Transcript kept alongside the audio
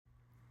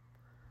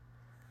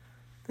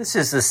This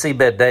is the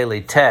Seabed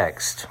Daily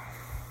Text.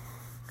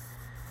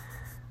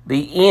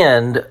 The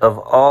end of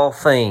all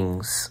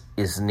things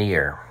is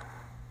near.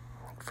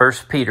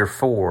 1 Peter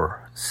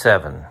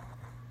 4:7.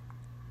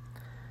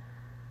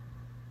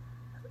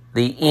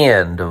 The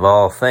end of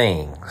all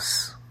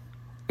things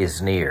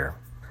is near.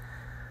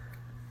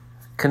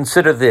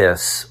 Consider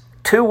this.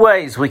 2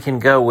 ways we can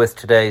go with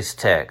today's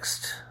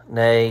text.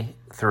 Nay,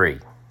 3.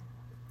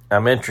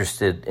 I'm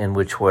interested in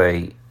which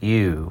way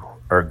you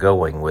are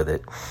going with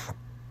it.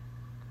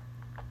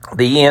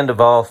 The end of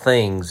all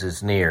things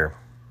is near.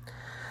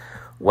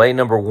 Way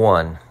number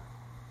 1,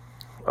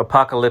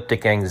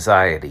 apocalyptic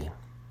anxiety.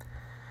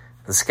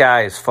 The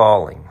sky is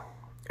falling.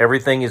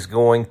 Everything is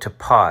going to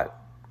pot,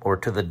 or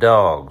to the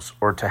dogs,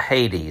 or to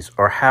Hades,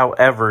 or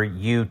however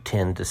you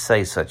tend to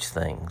say such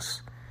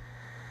things.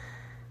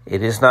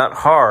 It is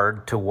not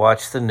hard to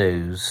watch the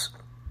news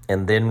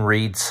and then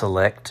read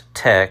select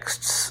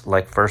texts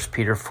like 1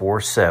 Peter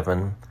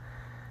 4:7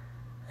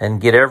 and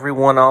get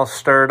everyone all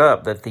stirred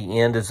up that the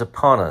end is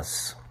upon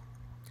us,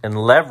 and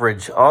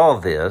leverage all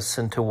this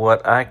into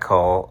what I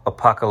call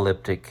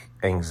apocalyptic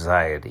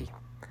anxiety.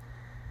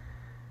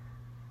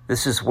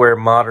 This is where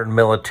modern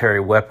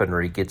military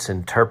weaponry gets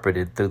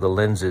interpreted through the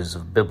lenses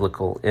of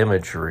biblical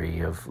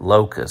imagery of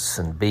locusts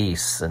and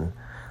beasts, and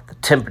the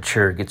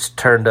temperature gets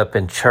turned up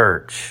in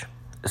church,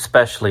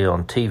 especially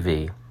on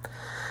TV.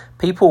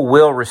 People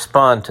will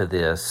respond to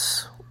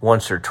this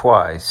once or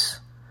twice,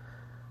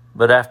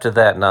 but after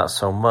that, not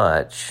so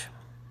much.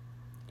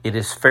 It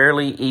is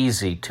fairly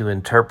easy to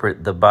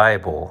interpret the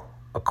Bible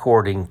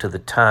according to the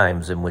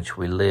times in which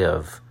we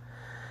live.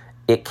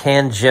 It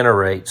can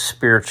generate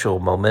spiritual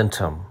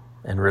momentum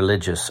and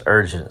religious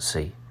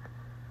urgency,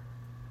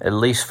 at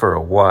least for a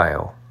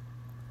while.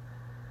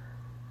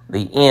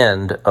 The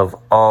end of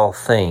all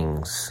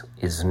things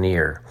is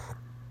near.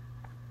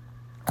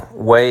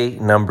 Way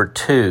number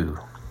 2,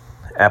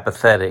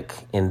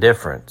 apathetic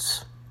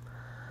indifference.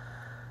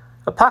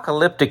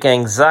 Apocalyptic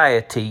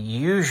anxiety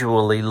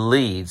usually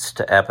leads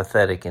to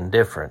apathetic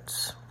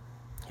indifference.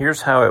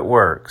 Here's how it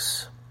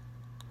works.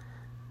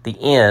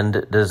 The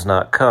end does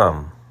not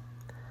come.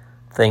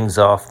 Things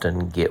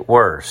often get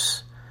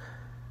worse.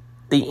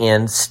 The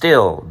end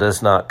still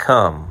does not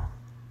come.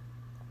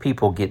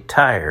 People get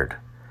tired.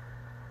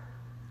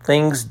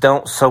 Things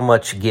don't so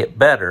much get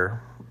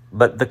better,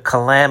 but the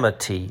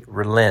calamity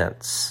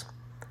relents.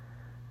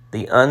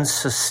 The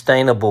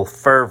unsustainable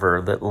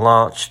fervor that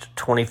launched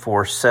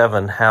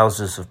 24/7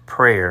 houses of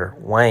prayer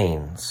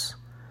wanes.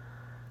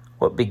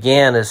 What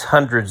began as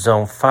hundreds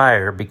on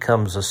fire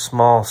becomes a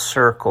small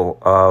circle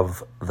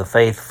of the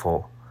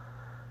faithful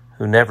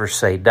who never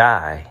say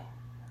die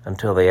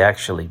until they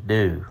actually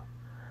do.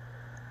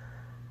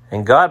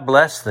 And God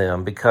bless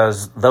them,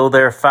 because though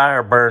their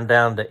fire burned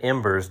down to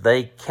embers,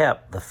 they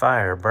kept the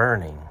fire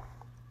burning.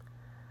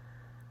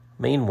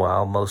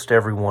 Meanwhile, most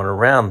everyone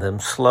around them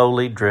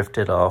slowly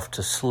drifted off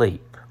to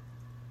sleep.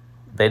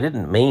 They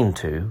didn't mean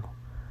to.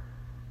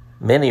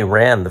 Many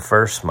ran the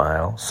first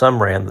mile,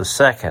 some ran the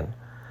second,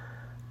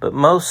 but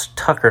most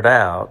tuckered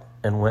out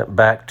and went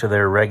back to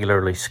their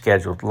regularly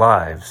scheduled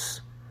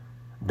lives,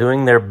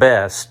 doing their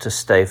best to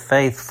stay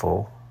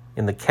faithful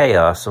in the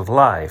chaos of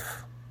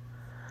life.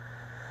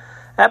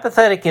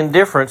 Apathetic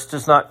indifference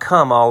does not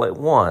come all at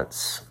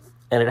once,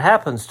 and it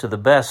happens to the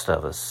best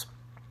of us.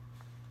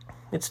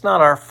 It's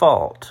not our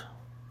fault.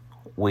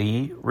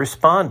 We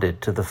responded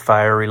to the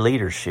fiery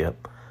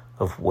leadership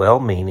of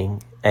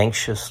well-meaning,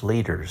 anxious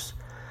leaders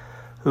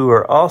who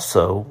are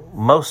also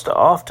most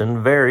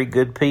often very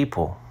good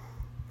people.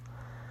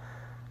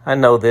 I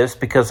know this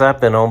because I've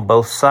been on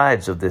both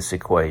sides of this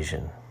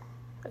equation,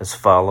 as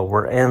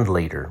follower and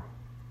leader.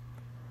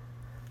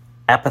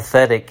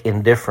 Apathetic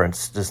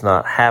indifference does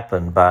not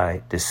happen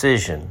by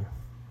decision,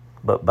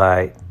 but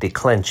by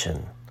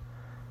declension.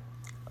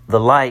 The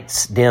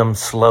lights dim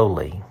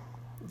slowly,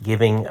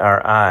 giving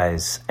our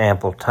eyes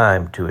ample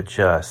time to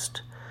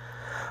adjust.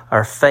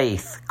 Our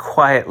faith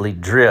quietly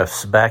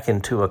drifts back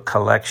into a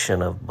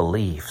collection of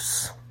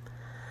beliefs.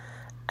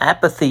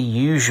 Apathy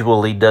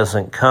usually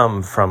doesn't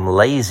come from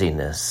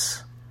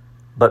laziness,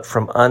 but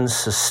from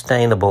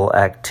unsustainable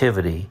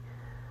activity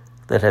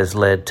that has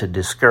led to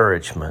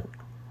discouragement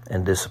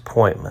and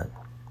disappointment.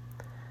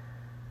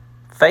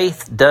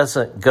 Faith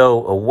doesn't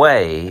go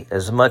away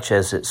as much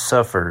as it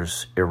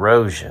suffers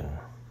erosion.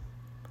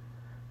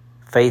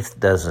 Faith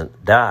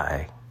doesn't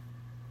die.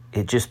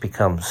 It just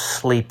becomes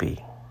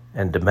sleepy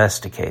and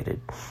domesticated.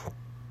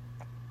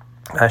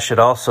 I should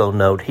also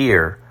note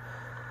here,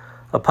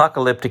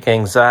 apocalyptic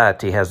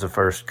anxiety has a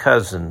first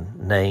cousin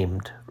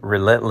named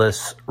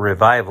relentless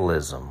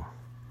revivalism.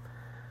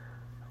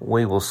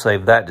 We will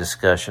save that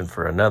discussion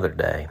for another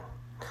day.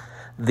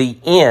 The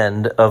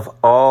end of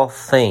all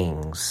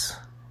things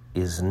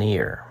is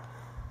near.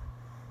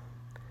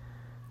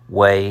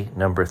 Way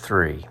number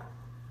 3,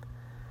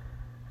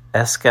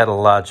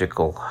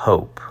 eschatological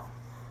hope.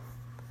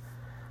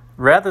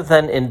 Rather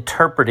than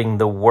interpreting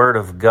the Word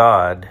of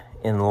God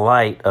in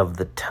light of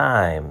the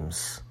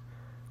times,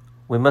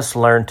 we must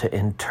learn to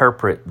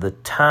interpret the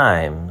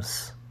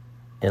times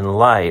in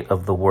light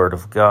of the Word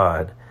of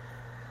God.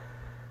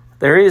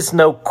 There is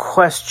no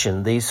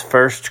question these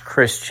first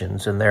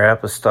Christians and their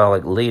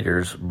apostolic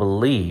leaders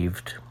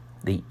believed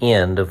the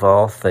end of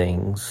all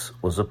things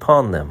was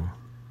upon them.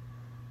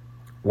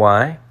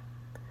 Why?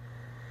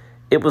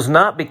 It was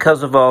not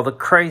because of all the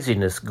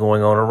craziness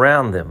going on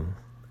around them.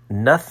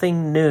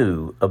 Nothing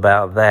new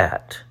about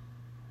that,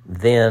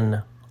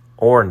 then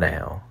or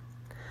now.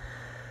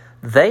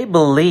 They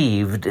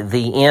believed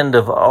the end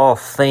of all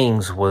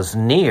things was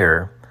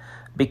near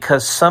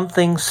because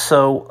something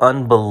so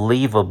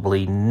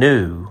unbelievably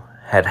new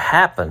had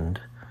happened.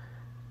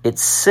 It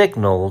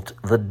signaled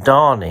the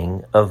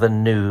dawning of a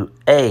new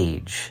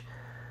age,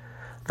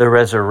 the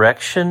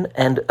resurrection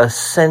and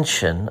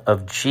ascension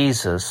of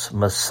Jesus,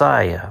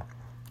 Messiah,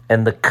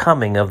 and the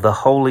coming of the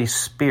Holy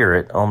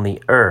Spirit on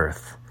the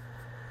earth.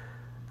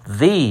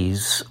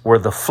 These were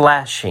the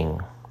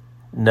flashing,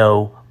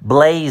 no,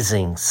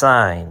 blazing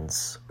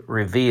signs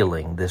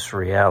revealing this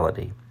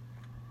reality.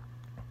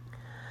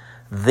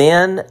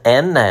 Then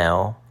and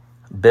now,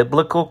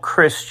 biblical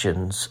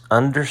Christians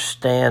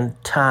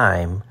understand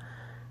time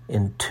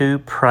in two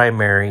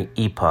primary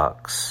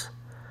epochs.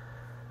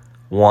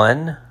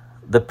 One,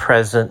 the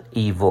present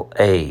evil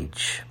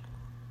age,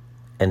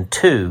 and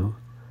two,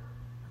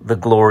 the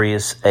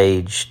glorious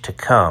age to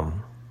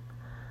come.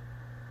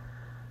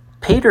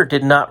 Peter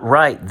did not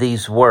write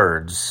these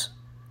words,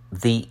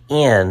 "The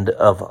end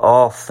of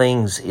all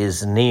things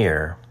is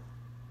near,"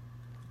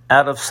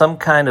 out of some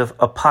kind of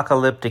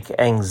apocalyptic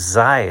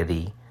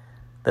anxiety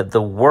that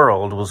the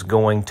world was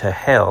going to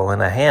hell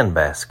in a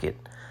handbasket.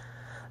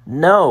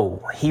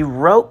 No, he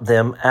wrote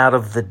them out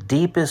of the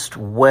deepest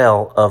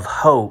well of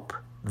hope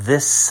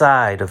this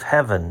side of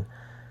heaven,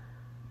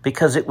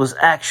 because it was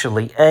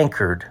actually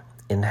anchored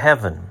in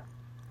heaven.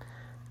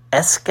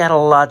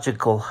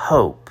 Eschatological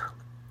hope.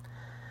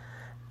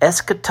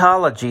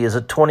 Eschatology is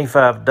a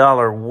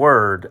 $25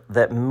 word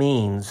that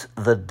means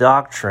the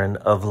doctrine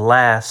of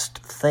last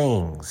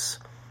things.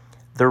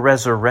 The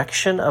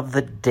resurrection of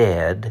the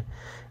dead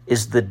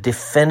is the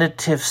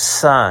definitive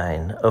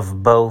sign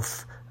of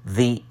both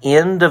the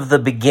end of the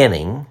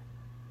beginning,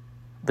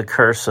 the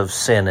curse of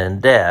sin and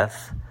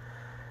death,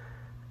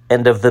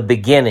 and of the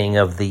beginning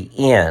of the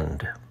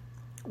end.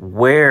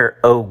 Where,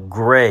 O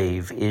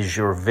grave, is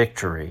your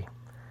victory?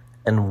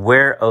 And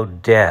where, O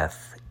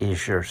death,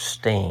 is your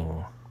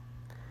sting?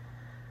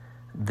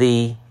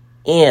 The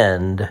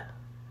end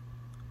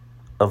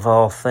of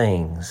all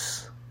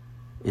things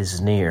is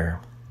near.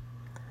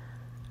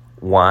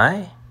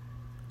 Why?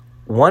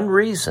 One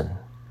reason.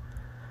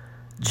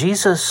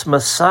 Jesus,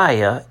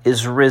 Messiah,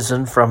 is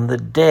risen from the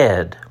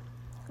dead,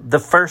 the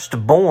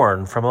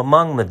firstborn from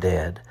among the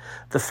dead,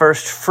 the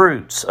first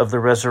fruits of the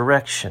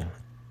resurrection.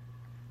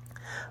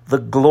 The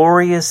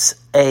glorious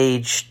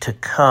age to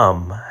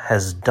come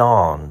has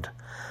dawned.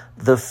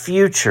 The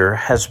future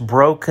has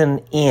broken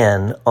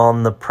in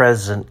on the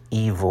present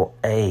evil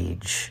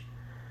age.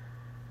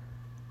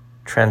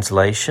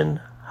 Translation: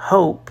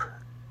 hope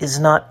is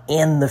not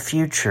in the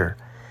future.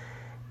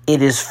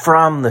 It is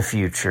from the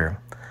future.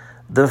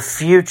 The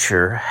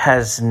future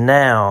has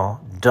now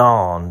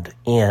dawned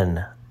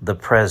in the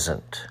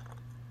present.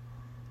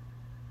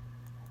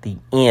 The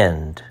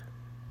end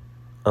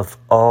of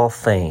all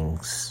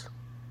things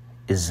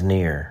is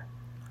near.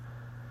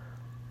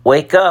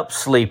 Wake up,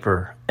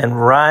 sleeper, and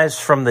rise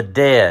from the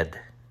dead.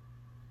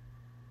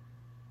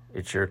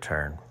 It's your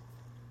turn.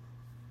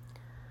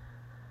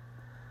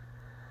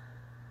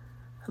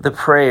 The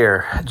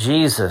prayer: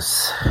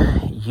 Jesus,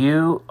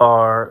 you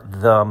are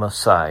the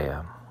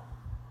Messiah,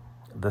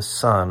 the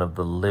Son of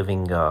the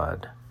living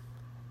God.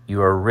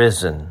 You are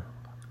risen,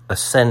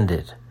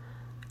 ascended,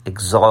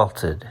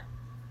 exalted,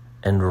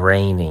 and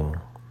reigning,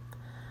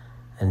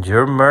 and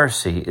your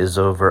mercy is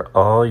over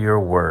all your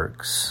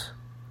works.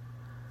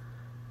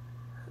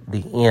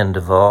 The end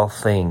of all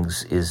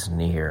things is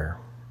near.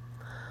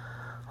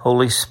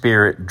 Holy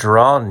Spirit,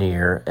 draw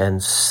near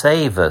and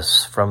save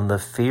us from the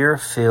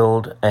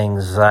fear-filled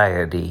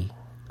anxiety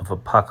of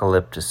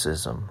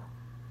apocalypticism.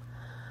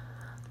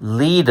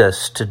 Lead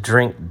us to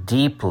drink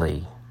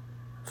deeply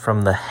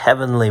from the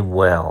heavenly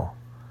well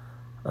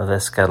of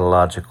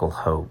eschatological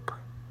hope.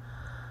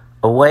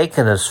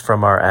 Awaken us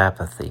from our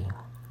apathy,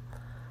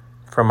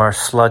 from our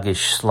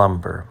sluggish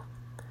slumber,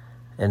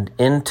 and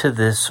into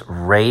this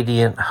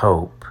radiant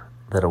hope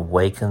that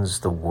awakens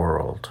the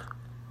world.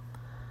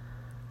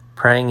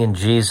 Praying in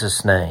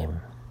Jesus'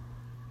 name.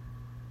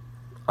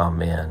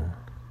 Amen.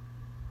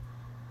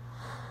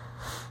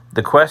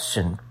 The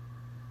question: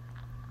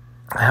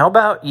 how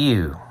about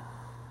you?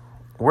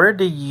 Where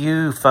do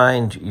you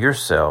find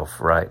yourself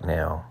right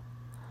now?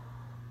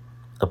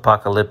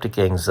 Apocalyptic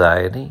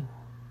anxiety?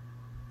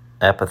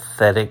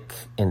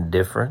 Apathetic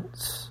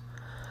indifference?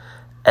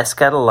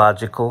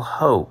 Eschatological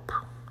hope?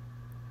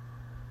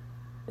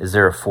 Is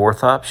there a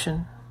fourth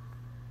option?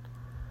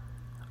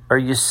 Are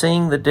you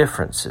seeing the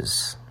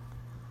differences?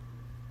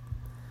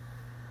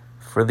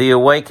 For The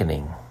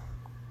Awakening,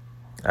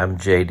 I'm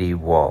J.D.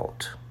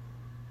 Walt.